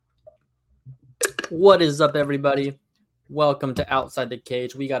What is up, everybody? Welcome to Outside the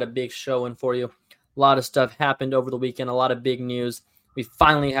Cage. We got a big show in for you. A lot of stuff happened over the weekend, a lot of big news. We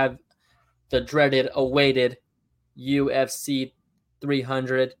finally have the dreaded, awaited UFC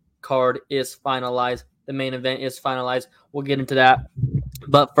 300 card is finalized. The main event is finalized. We'll get into that.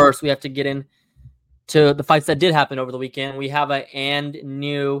 But first, we have to get into the fights that did happen over the weekend. We have a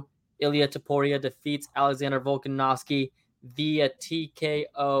new Ilia Topuria defeats Alexander Volkanovski via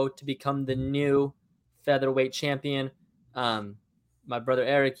TKO to become the new featherweight champion. My brother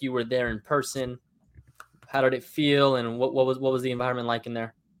Eric, you were there in person. How did it feel, and what was the environment like in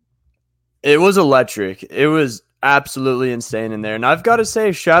there? It was electric. It was absolutely insane in there. And I've got to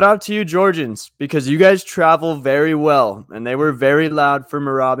say, shout out to you, Georgians, because you guys travel very well. And they were very loud for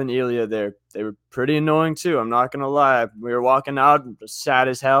Marab and Ilia there. They were pretty annoying, too. I'm not going to lie. We were walking out sad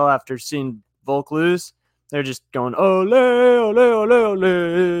as hell after seeing Volk lose. They're just going, ole, ole, ole, ole,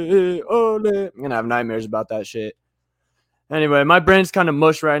 ole. I'm going to have nightmares about that shit. Anyway, my brain's kind of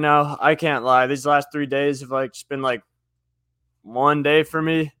mush right now. I can't lie. These last 3 days have just been like one day for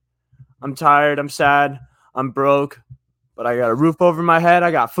me. I'm tired. I'm sad. I'm broke. But I got a roof over my head.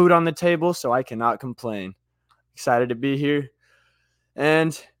 I got food on the table, so I cannot complain. Excited to be here.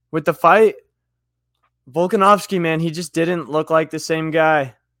 And with the fight, Volkanovski, man, he just didn't look like the same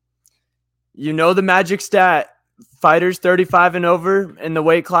guy. You know the magic stat. Fighters 35 and over in the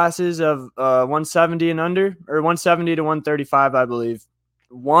weight classes of 170 and under, or 170 to 135, I believe.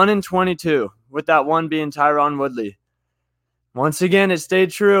 1-22, with that one being Tyron Woodley. Once again, it stayed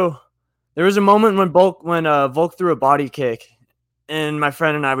true. There was a moment when Volk threw a body kick, and my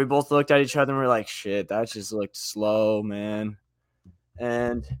friend and I, we both looked at each other and we were like, shit, that just looked slow, man.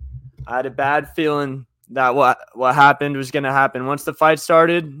 And I had a bad feeling that what happened was going to happen. Once the fight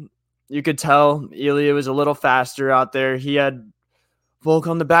started, you could tell Ilia was a little faster out there. He had Volk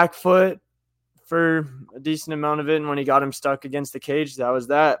on the back foot for a decent amount of it, and when he got him stuck against the cage, that was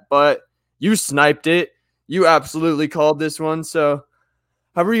that. But you sniped it. You absolutely called this one. So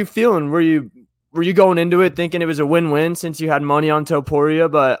how were you feeling? Were you going into it thinking it was a win-win since you had money on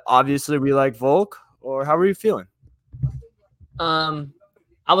Topuria, but obviously we like Volk? Or how were you feeling? I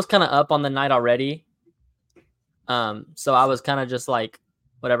was kind of up on the night already. So I was kind of just like,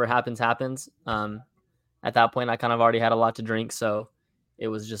 whatever happens. At that point, I kind of already had a lot to drink, so it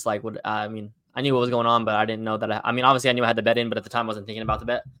was just like, I knew what was going on, but I didn't know that. Obviously, I knew I had the bet in, but at the time, I wasn't thinking about the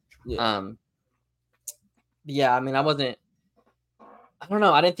bet. Yeah. I wasn't. I don't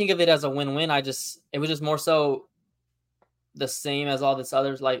know. I didn't think of it as a win-win. It was just more so the same as all this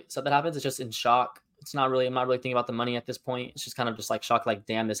other stuff that happens. It's just in shock. I'm not really thinking about the money at this point. It's just kind of just like shock, like,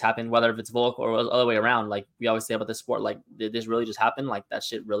 damn, this happened, whether if it's Volk or the other way around. Like we always say about this sport, like, did this really just happen? Like that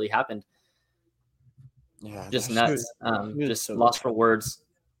shit really happened. Yeah. Just nuts. Just so lost for words.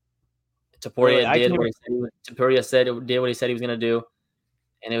 Topuria did what he said. Topuria did what he said he was going to do.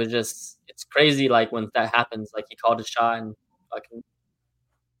 And it was just, it's crazy. Like when that happens, like he called a shot and fucking.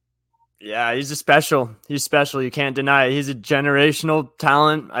 Yeah, he's special. He's special. You can't deny it. He's a generational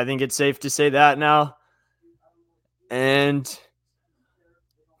talent. I think it's safe to say that now. And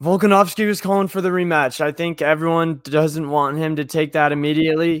Volkanovski was calling for the rematch. I think everyone doesn't want him to take that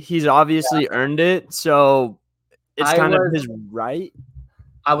immediately. He's obviously earned it, so it's kind of his right.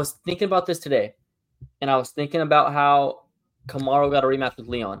 I was thinking about this today, and I was thinking about how Kamaru got a rematch with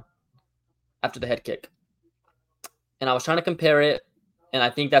Leon after the head kick. And I was trying to compare it. And I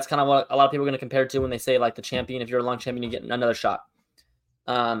think that's kind of what a lot of people are going to compare it to when they say, like, the champion, if you're a long champion, you get another shot.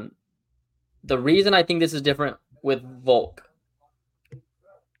 The reason I think this is different with Volk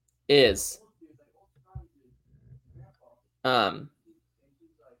is I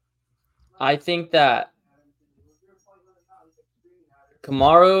think that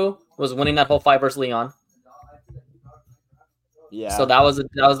Kamaru was winning that whole fight versus Leon. Yeah. So that was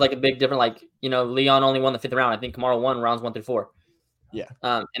like a big difference. Like, Leon only won the 5th round. I think Kamaru won rounds 1 through 4. Yeah.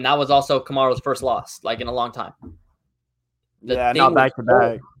 And that was also Kamaru's first loss, like in a long time. Not back to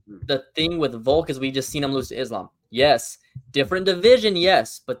back. The thing with Volk is we just seen him lose to Islam. Yes. Different division,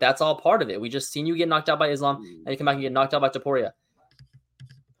 yes, but that's all part of it. We just seen you get knocked out by Islam, and you come back and get knocked out by Topuria.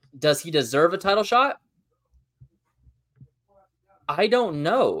 Does he deserve a title shot? I don't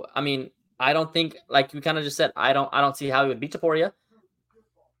know. I don't think, like we kind of just said, I don't see how he would beat Topuria.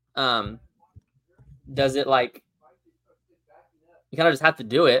 Does it like? You kind of just have to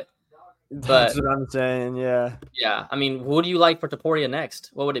do it. But that's what I'm saying, yeah. Yeah, who do you like for Topuria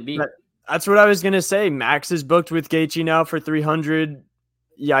next? What would it be? That's what I was going to say. Max is booked with Gaethje now for 300.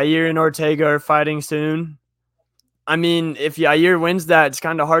 Yair and Ortega are fighting soon. If Yair wins that, it's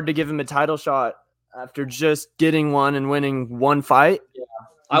kind of hard to give him a title shot after just getting one and winning one fight. Yeah,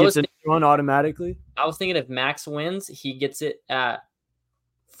 He gets a one automatically. I was thinking if Max wins, he gets it at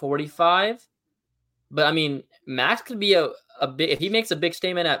 45. But I mean, Max could be a big, if he makes a big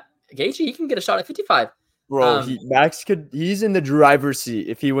statement at Gaethje, he can get a shot at 55. Bro, he's in the driver's seat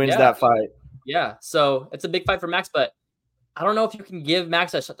if he wins that fight. Yeah, so it's a big fight for Max, but I don't know if you can give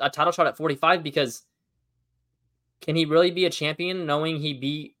Max a title shot at 45 because can he really be a champion knowing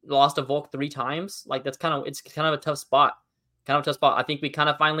he lost to Volk 3 times? Like it's kind of a tough spot. I think we kind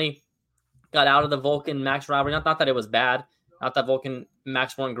of finally got out of the Volk and Max rivalry. Not that it was bad. Not that Volk and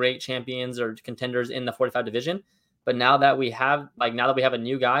Max weren't great champions or contenders in the 45 division. But now that we have a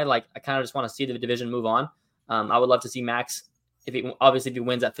new guy, like I kind of just want to see the division move on. I would love to see Max, if he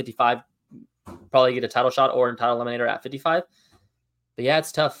wins at 55, probably get a title shot or a title eliminator at 55. But yeah,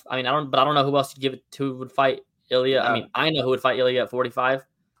 it's tough. I mean, I don't know who else you'd give it to would fight Ilia. Yeah. I mean, I know who would fight Ilia at 45.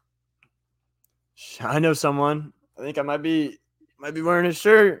 I know someone. I think I might be wearing his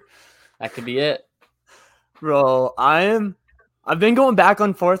shirt. That could be it. Bro, I've been going back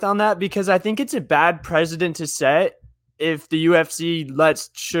and forth on that because I think it's a bad precedent to set if the UFC lets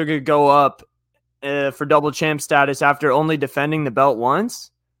Sugar go up for double champ status after only defending the belt once.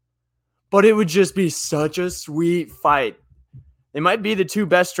 But it would just be such a sweet fight. They might be the 2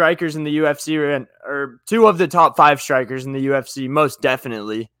 best strikers in the UFC or 2 of the top 5 strikers in the UFC, most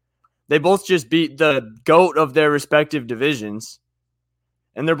definitely. They both just beat the GOAT of their respective divisions.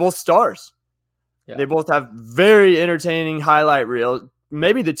 And they're both stars. Yeah. They both have very entertaining highlight reels,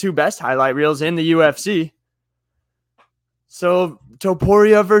 maybe the 2 best highlight reels in the UFC. So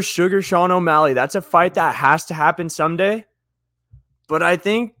Topuria versus Sugar Sean O'Malley, that's a fight that has to happen someday. But I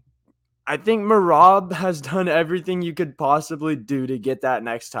think Merab has done everything you could possibly do to get that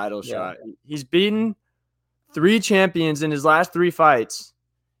next title shot. He's beaten 3 champions in his last 3 fights.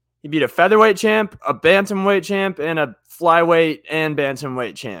 He beat a featherweight champ, a bantamweight champ, and a flyweight and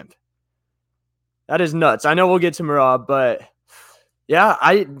bantamweight champ. That is nuts. I know we'll get to Merab, but yeah,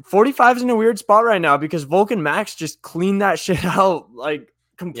 45 is in a weird spot right now because Volk and Max just cleaned that shit out like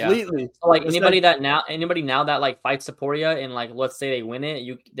completely. Yeah. So like anybody now that like fights Topuria and like let's say they win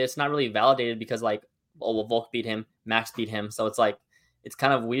it, it's not really validated because like Volk beat him, Max beat him, so it's like it's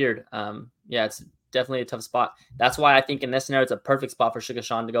kind of weird. Yeah, it's definitely a tough spot. That's why I think in this scenario it's a perfect spot for Sugar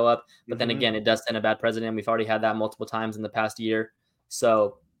Sean to go up. But then again, it does send a bad precedent. We've already had that multiple times in the past year.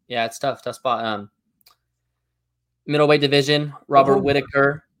 So yeah, it's tough spot. Middleweight division, Robert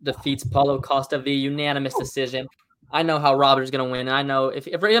Whittaker defeats Paulo Costa via unanimous decision. I know how Robert's going to win. And I know if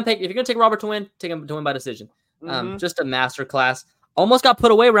you're going to take Robert to win, take him to win by decision. Just a masterclass. Almost got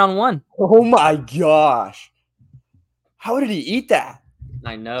put away round 1. Oh my gosh. How did he eat that?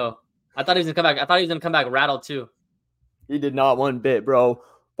 I know. I thought he was going to come back rattled too. He did not one bit, bro.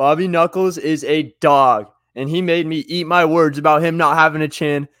 Bobby Knuckles is a dog. And he made me eat my words about him not having a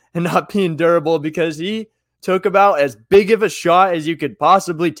chin and not being durable because he took about as big of a shot as you could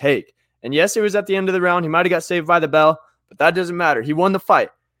possibly take. And yes, it was at the end of the round. He might have got saved by the bell, but that doesn't matter. He won the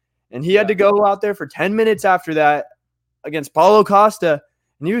fight. And he had to go out there for 10 minutes after that against Paulo Costa.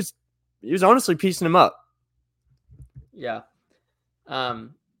 And he was honestly piecing him up. Yeah.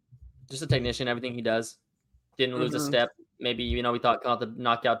 Just a technician, everything he does. Didn't lose a step. Maybe, we thought caught the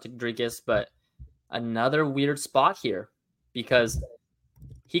knockout to Dricus, but another weird spot here because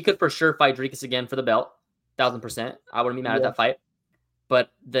he could for sure fight Dricus again for the belt. 1,000%. I wouldn't be mad at that fight. But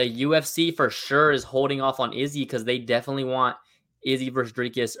the UFC for sure is holding off on Izzy because they definitely want Izzy versus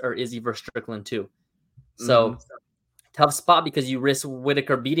Dricus or Izzy versus Strickland too. So tough spot because you risk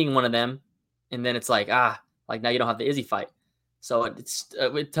Whittaker beating one of them, and then it's like now you don't have the Izzy fight. So it's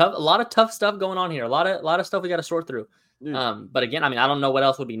tough. A lot of tough stuff going on here. A lot of stuff we got to sort through. But again, I don't know what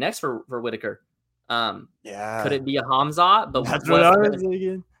else would be next for Whittaker. Could it be a Hamzat? But that's what I was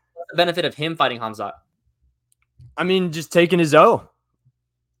thinking. What's the benefit of him fighting Hamzat? Just taking his O.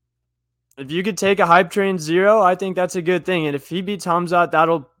 If you could take a hype train 0, I think that's a good thing. And if he beats Hamzat,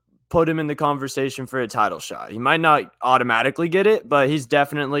 that'll put him in the conversation for a title shot. He might not automatically get it, but he's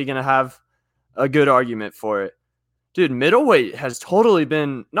definitely going to have a good argument for it. Dude, middleweight has totally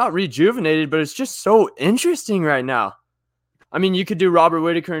been not rejuvenated, but it's just so interesting right now. You could do Robert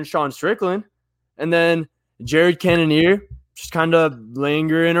Whittaker and Sean Strickland, and then Jared Cannonier just kind of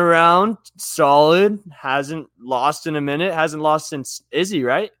lingering around, solid, hasn't lost in a minute, hasn't lost since Izzy,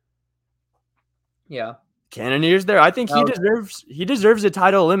 right? Yeah. Cannonier's there. I think he deserves a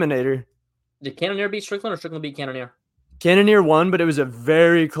title eliminator. Did Cannonier beat Strickland or Strickland beat Cannonier? Cannonier won, but it was a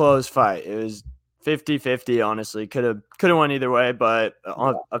very close fight. It was 50-50, honestly. Could have won either way, but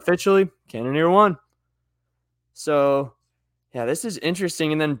officially, Cannonier won. So, yeah, this is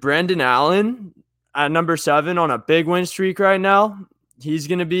interesting. And then Brendan Allen at number 7 on a big win streak right now. he's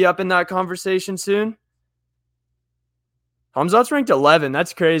going to be up in that conversation soon. Hamzat's ranked 11.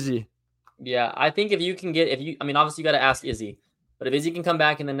 That's crazy. Yeah, I think if you can get, obviously you got to ask Izzy, but if Izzy can come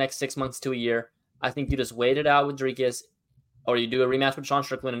back in the next 6 months to a year, I think you just wait it out with Dricus, or you do a rematch with Sean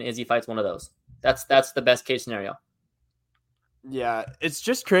Strickland and Izzy fights one of those. That's the best case scenario. Yeah, it's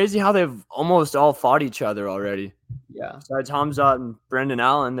just crazy how they've almost all fought each other already. Yeah. Besides Hamzat and Brendan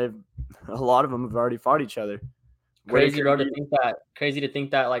Allen, a lot of them have already fought each other. Crazy, bro, to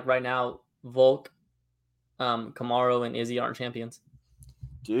think that like right now, Volk, Kamaru, and Izzy aren't champions.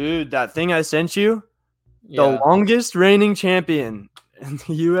 Dude, that thing I sent you, the longest reigning champion in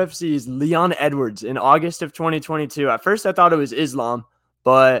the UFC is Leon Edwards in August of 2022. At first, I thought it was Islam,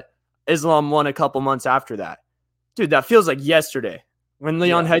 but Islam won a couple months after that. Dude, that feels like yesterday. When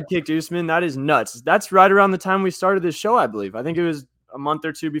Leon head kicked Usman, that is nuts. That's right around the time we started this show, I believe. I think it was a month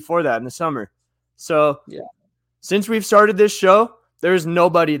or two before that in the summer. So, since we've started this show, there's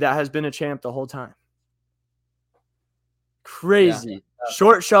nobody that has been a champ the whole time. Crazy. Yeah.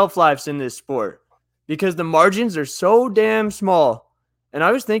 Short shelf lives in this sport because the margins are so damn small. And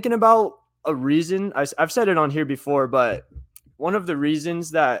I was thinking about a reason. I've said it on here before, but one of the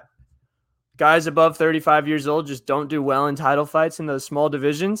reasons that guys above 35 years old just don't do well in title fights in those small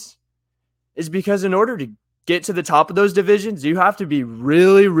divisions is because in order to get to the top of those divisions, you have to be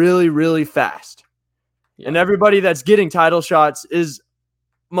really, really, really fast. Yeah. And everybody that's getting title shots is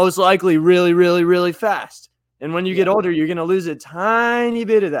most likely really, really, really fast. And when you get older, you're going to lose a tiny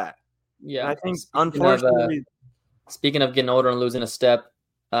bit of that. Yeah. And I think, unfortunately. Speaking of getting older and losing a step,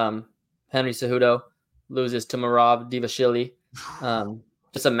 Henry Cejudo loses to Merab Dvalishvili.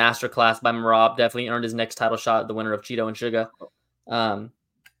 Just a masterclass by Merab. Definitely earned his next title shot, the winner of Cheeto and Suga.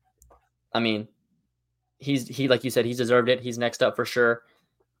 He like you said, he's deserved it. He's next up for sure.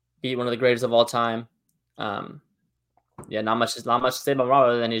 Beat one of the greatest of all time. Not much to say about Merab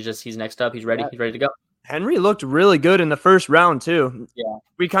other than he's next up. He's ready. He's ready to go. Henry looked really good in the first round too. Yeah.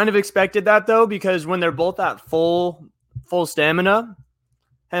 We kind of expected that though, because when they're both at full stamina,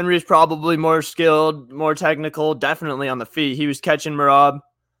 Henry's probably more skilled, more technical, definitely on the feet. He was catching Merab.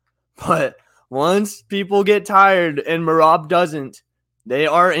 But once people get tired and Merab doesn't, they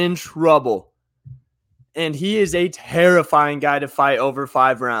are in trouble. And he is a terrifying guy to fight over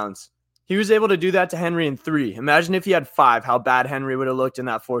 5 rounds. He was able to do that to Henry in 3. Imagine if he had 5, how bad Henry would have looked in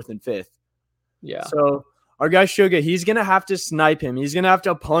that 4th and 5th. Yeah. So our guy Suga, he's going to have to snipe him. He's going to have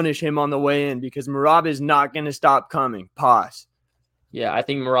to punish him on the way in because Merab is not going to stop coming. Pause. Yeah, I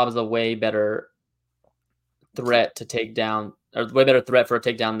think Merab is a way better threat to take down, or way better threat for a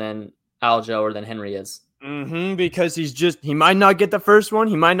takedown than Aljo or than Henry is. Because he might not get the first one.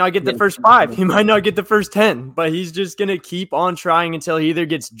 He might not get the first 5. He might not get the first 10, but he's just going to keep on trying until he either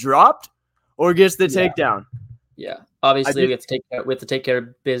gets dropped or gets the takedown. Yeah. Obviously, we have to take care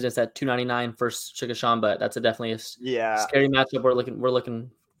of business at 299 for Suga Sean, but that's definitely a scary matchup we're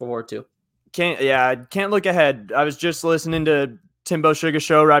looking forward to. Can't look ahead. I was just listening to Timbo Suga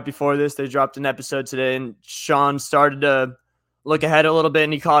Show right before this. They dropped an episode today, and Sean started to look ahead a little bit,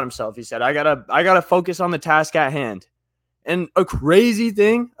 and he caught himself. He said, I gotta focus on the task at hand. And a crazy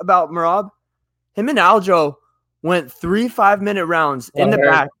thing about Merab, him and Aljo went 3 5-minute rounds in the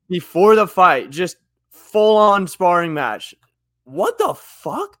back before the fight, just full-on sparring match. What the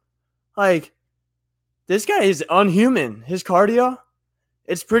fuck? Like, this guy is unhuman. His cardio,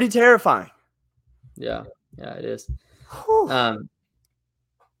 it's pretty terrifying. Yeah, it is.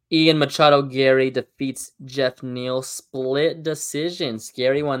 Ian Machado Gary defeats Jeff Neal split decision.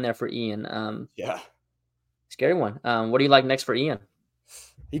 Scary one there for Ian. Scary one. What do you like next for Ian?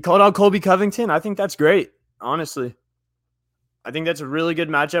 He called out Colby Covington. I think that's great, honestly. I think that's a really good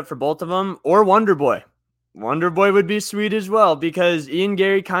matchup for both of them. Or Wonder Boy. Wonder Boy would be sweet as well because Ian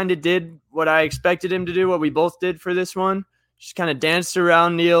Gary kind of did what I expected him to do, what we both did for this one. Just kind of danced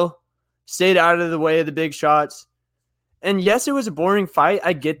around Neal, stayed out of the way of the big shots. And yes, it was a boring fight.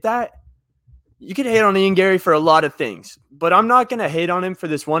 I get that. You could hate on Ian Gary for a lot of things, but I'm not going to hate on him for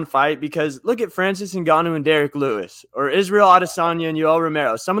this one fight because look at Francis Ngannou and Derek Lewis or Israel Adesanya and Yoel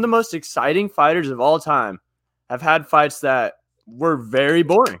Romero. Some of the most exciting fighters of all time have had fights that were very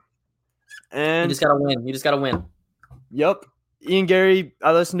boring. And you just gotta win. Yep. Ian Gary,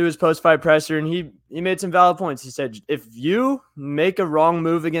 I listened to his post-fight presser, and he made some valid points. He said, if you make a wrong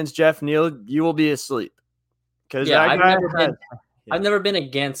move against Jeff Neal, you will be asleep. Because I've never been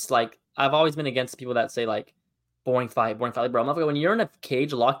against, like, I've always been against people that say, like, boring fight. Like, bro, motherfucker, when you're in a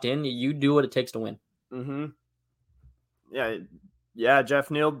cage locked in, you do what it takes to win. Yeah, Jeff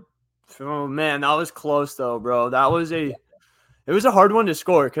Neal. Oh, man, that was close, though, bro. It was a hard one to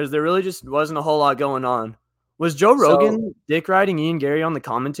score because there really just wasn't a whole lot going on. Was Joe So Rogan dick riding Ian Gary on the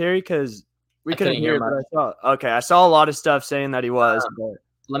commentary? Because we I couldn't couldn't hear hear it, but much. I saw a lot of stuff saying that he was. But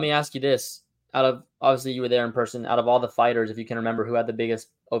Let me ask you this: out of obviously you were there in person, out of all the fighters, if you can remember, who had the biggest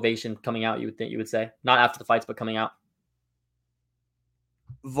ovation coming out? You would say not after the fights, but coming out.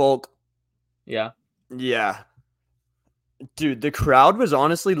 Volk, Yeah, yeah, dude, the crowd was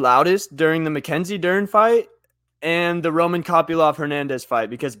honestly loudest during the Mackenzie Dern fight and the Roman Kopylov Hernandez fight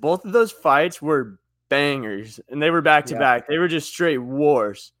because both of those fights were bangers and they were back to yeah, back. They were just straight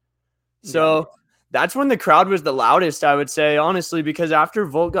wars. yeah, So that's when the crowd was the loudest, I would say, honestly, because after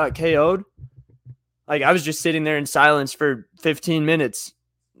Volk got KO'd, like I was just sitting there in silence for 15 minutes.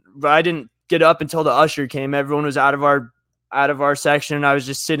 But I didn't get up until the usher came. Everyone was out of our section. And I was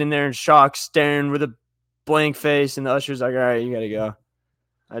just sitting there in shock, staring with a blank face, and the usher's like, all right, you gotta go.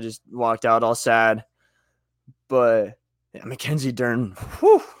 I just walked out all sad. But yeah, Mackenzie Dern,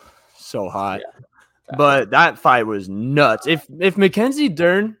 whew, so hot. yeah. But that fight was nuts. If Mackenzie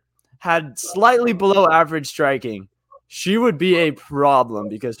Dern had slightly below average striking, she would be a problem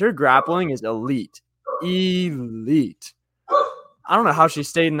because her grappling is elite. Elite. I don't know how she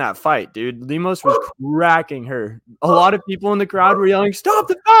stayed in that fight, dude. Lemos was cracking her. A lot of people in the crowd were yelling, "Stop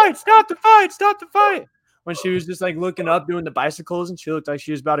the fight! Stop the fight! Stop the fight!" When she was just like looking up, doing the bicycles, and she looked like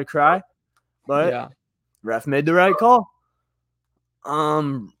she was about to cry. But Yeah. ref made the right call.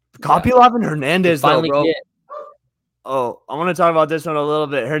 Yeah. Kopylov and Hernandez, though, Finally bro. get Oh, I want to talk about this one a little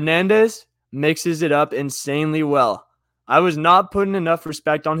bit. Hernandez mixes it up insanely well. I was not putting enough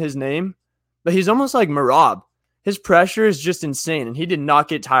respect on his name, but he's almost like Marab. His pressure is just insane, and he did not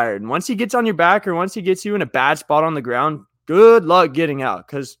get tired. And once he gets on your back or once he gets you in a bad spot on the ground, good luck getting out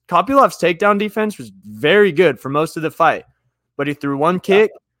because Kopylov's takedown defense was very good for most of the fight. But he threw one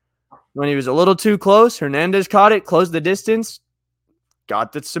kick. When he was a little too close, Hernandez caught it, closed the distance,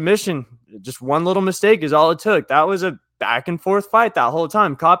 got the submission. Just one little mistake is all it took. That was a back and forth fight that whole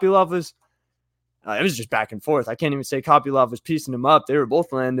time. Kopylov was it was just back and forth. I can't even say Kopylov was piecing him up. They were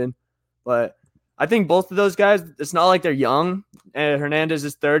both landing. But I think both of those guys, it's not like they're young. Hernandez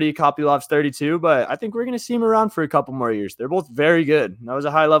is 30, Kopylov's 32, but I think we're going to see him around for a couple more years. They're both very good. That was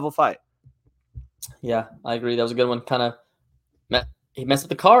a high-level fight. Yeah, I agree. That was a good one. He messed with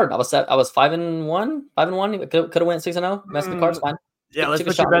the card. I was 5-1. 5-1. He could have went 6-0. Messed with the card's fine. Yeah, let's Took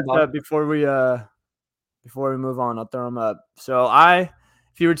a put your shot bets on the up before we move on. I'll throw them up. So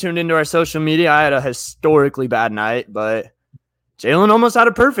if you were tuned into our social media, I had a historically bad night, but Jalen almost had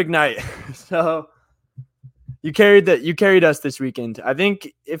a perfect night. So you carried us this weekend. I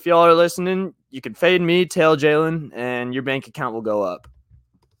think if y'all are listening, you can fade me, tail Jalen, and your bank account will go up.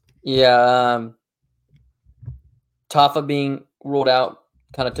 Yeah. Tafa being ruled out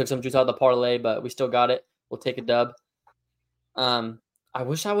kind of took some juice out of the parlay, but we still got it. We'll take a dub. I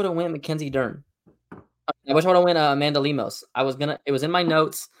wish I would have went Mackenzie Dern. I wish I would have went Amanda Lemos. It was in my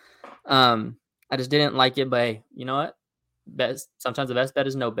notes. I just didn't like it, but hey, you know what? Sometimes the best bet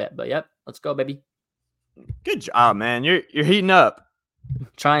is no bet. But yep, let's go, baby. Good job, man. You're heating up.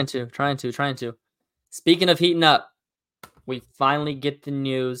 Trying to. Speaking of heating up, we finally get the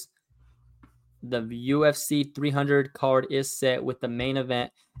news. The UFC 300 card is set with the main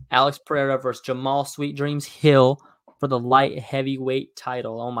event: Alex Pereira versus Jamal Sweet Dreams Hill for the light heavyweight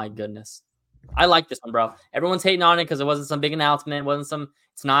title. Oh my goodness. I like this one, bro. Everyone's hating on it because it wasn't some big announcement.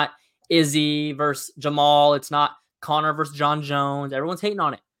 It's not Izzy versus Jamal. It's not Connor versus John Jones. Everyone's hating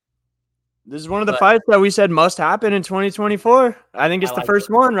on it. This is one of the fights that we said must happen in 2024. I think it's the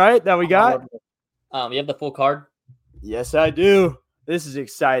first one, right, that we got. You have the full card? Yes, I do. This is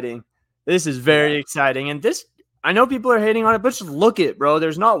exciting. This is very exciting. And I know people are hating on it, but just look at it, bro.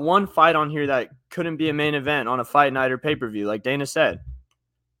 There's not one fight on here that couldn't be a main event on a fight night or pay-per-view, like Dana said.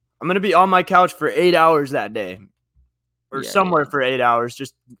 I'm going to be on my couch for 8 hours that day or somewhere for 8 hours,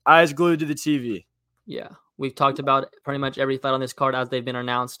 just eyes glued to the TV. Yeah. We've talked about pretty much every fight on this card as they've been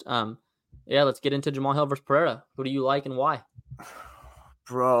announced. Let's get into Jamal Hill versus Pereira. Who do you like and why?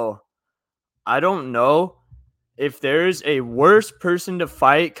 Bro, I don't know if there's a worse person to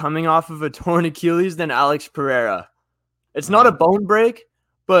fight coming off of a torn Achilles than Alex Pereira. It's not a bone break,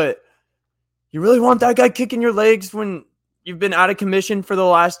 but you really want that guy kicking your legs when you've been out of commission for the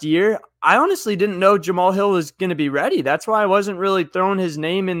last year? I honestly didn't know Jamal Hill was going to be ready. That's why I wasn't really throwing his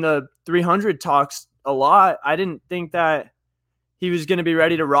name in the 300 talks a lot. I didn't think that he was going to be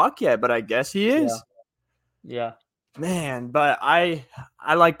ready to rock yet, but I guess he is. Yeah. Man, but I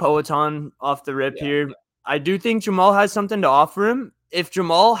like Poatan off the rip here. I do think Jamal has something to offer him. If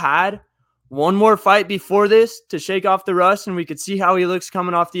Jamal had one more fight before this to shake off the rust and we could see how he looks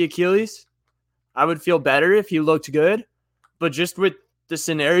coming off the Achilles, I would feel better if he looked good. But just with the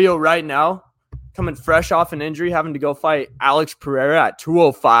scenario right now, coming fresh off an injury, having to go fight Alex Pereira at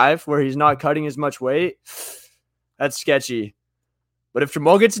 205, where he's not cutting as much weight. That's sketchy. But if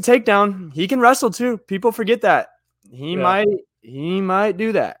Jamal gets a takedown, he can wrestle too. People forget that. He might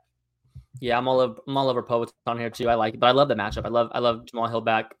do that. Yeah, I'm all over Poe on here too. I like it, but I love the matchup. I love Jamal Hill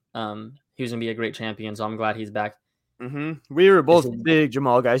back. He was gonna be a great champion, so I'm glad he's back. We were both big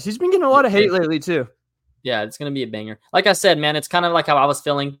Jamal guys. He's been getting a lot of hate lately too. Yeah, it's gonna be a banger. Like I said, man, it's kind of like how I was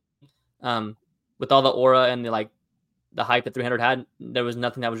feeling, with all the aura and the hype that 300 had. There was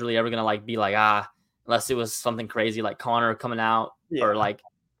nothing that was really ever gonna be unless it was something crazy like Connor coming out or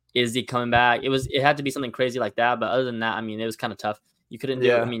Izzy coming back. It had to be something crazy like that. But other than that, I mean, it was kind of tough. You couldn't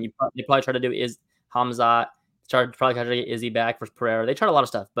do. I mean, you probably tried to do Hamzat. Probably tried to get Izzy back for Pereira. They tried a lot of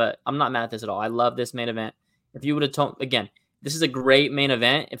stuff, but I'm not mad at this at all. I love this main event. If you would have told again, this is a great main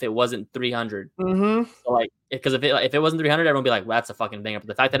event. If it wasn't 300, so because if it wasn't 300, everyone would be like, well, that's a fucking banger. But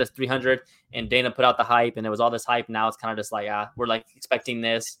the fact that it's 300 and Dana put out the hype and it was all this hype, now it's kind of just we're expecting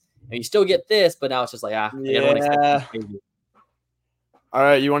this, and you still get this, but now it's just everyone expects crazy. All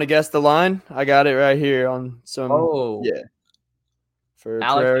right, you want to guess the line? I got it right here on some. Oh, yeah. For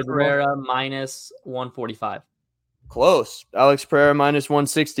Alex Pereira minus 145. Close. Alex Pereira minus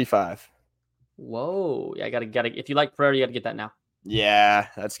 165. Whoa. Yeah, I gotta if you like Pereira, you gotta get that now. Yeah,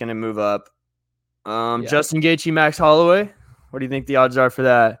 that's gonna move up. Justin Gaethje, Max Holloway. What do you think the odds are for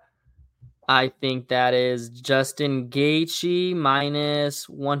that? I think that is Justin Gaethje minus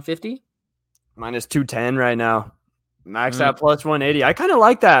 150. Minus 210 right now. Max at plus 180. I kind of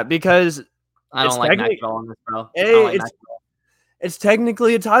like that because I don't like Max at all on this, bro. Hey, it's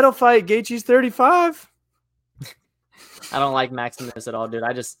technically a title fight. Gaethje's 35. I don't like Max in this at all, dude.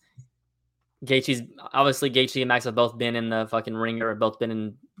 Gaethje and Max have both been in the fucking ringer, both been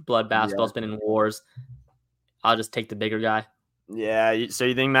in bloodbaths, both been in wars. I'll just take the bigger guy. Yeah. So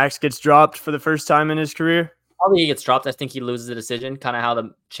you think Max gets dropped for the first time in his career? Probably he gets dropped. I think he loses the decision, kind of how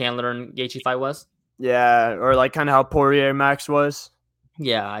the Chandler and Gaethje fight was. Yeah, or kind of how Poirier and Max was.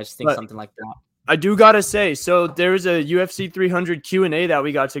 Yeah, I just think something like that. I do gotta say, so there was a UFC 300 Q&A that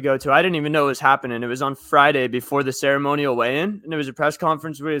we got to go to. I didn't even know it was happening. It was on Friday before the ceremonial weigh-in, and it was a press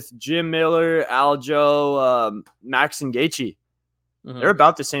conference with Jim Miller, Aljo, Max, and Gaethje. They're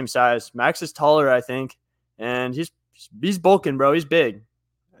about the same size. Max is taller, I think, and he's bulking, bro. He's big.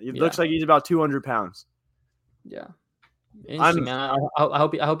 He looks like he's about 200 pounds. Yeah. Interesting, man. I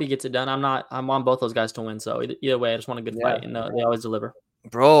hope he gets it done. I'm on both those guys to win. So either way, I just want a good fight, and they always deliver.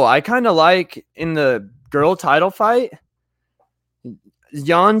 Bro, I kind of like in the girl title fight,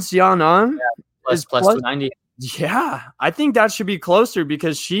 Xiaonan is plus 290. Yeah, I think that should be closer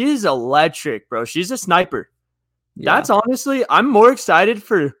because she is electric, bro. She's a sniper. Yeah. That's honestly, I'm more excited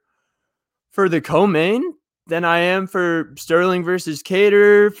for the co-main than I am for Sterling versus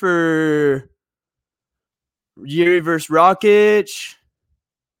Cater, for Yuri versus Rakic.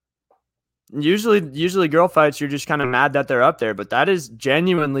 Usually girl fights, you're just kind of mad that they're up there, but that is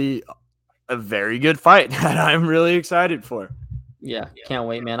genuinely a very good fight that I'm really excited for. Yeah, can't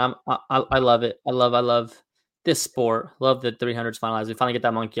wait, man. I love it. I love this sport. Love the 300s finalized. We finally get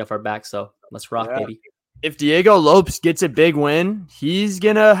that monkey off our back, so let's rock, baby. If Diego Lopes gets a big win, he's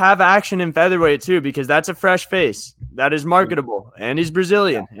gonna have action in featherweight too, because that's a fresh face that is marketable, and he's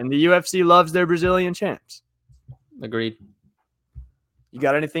Brazilian, and the UFC loves their Brazilian champs. Agreed. You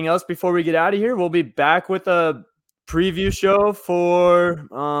got anything else before we get out of here? We'll be back with a preview show for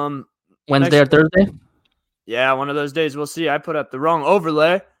Wednesday or Thursday. Yeah, one of those days. We'll see. I put up the wrong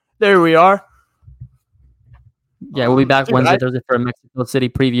overlay. There we are. Yeah, we'll be back Wednesday, Thursday for a Mexico City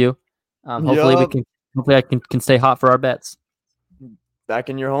preview. Hopefully I can stay hot for our bets. Back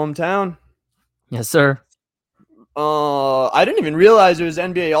in your hometown. Yes, sir. I didn't even realize it was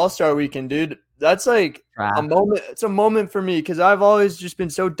NBA All-Star Weekend, dude. That's like a moment. It's a moment for me because I've always just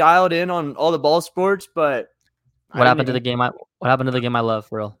been so dialed in on all the ball sports. But what happened to the game? What happened to the game I love?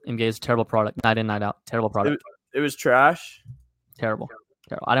 For real, NBA is a terrible product. Night in, night out. Terrible product. It was trash. Terrible.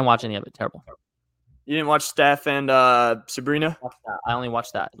 I didn't watch any of it. Terrible. You didn't watch Steph and Sabrina? I only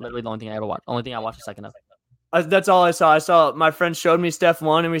watched that. Literally the only thing I ever watched. Only thing I watched a second of. That's all I saw. I saw my friend showed me Steph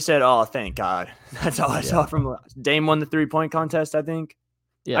won, and we said, "Oh, thank God." That's all I saw from Dame won the 3-point contest. I think.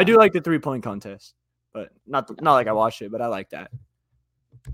 Yeah, I do like the 3-point contest, but not like I watched it, but I like that.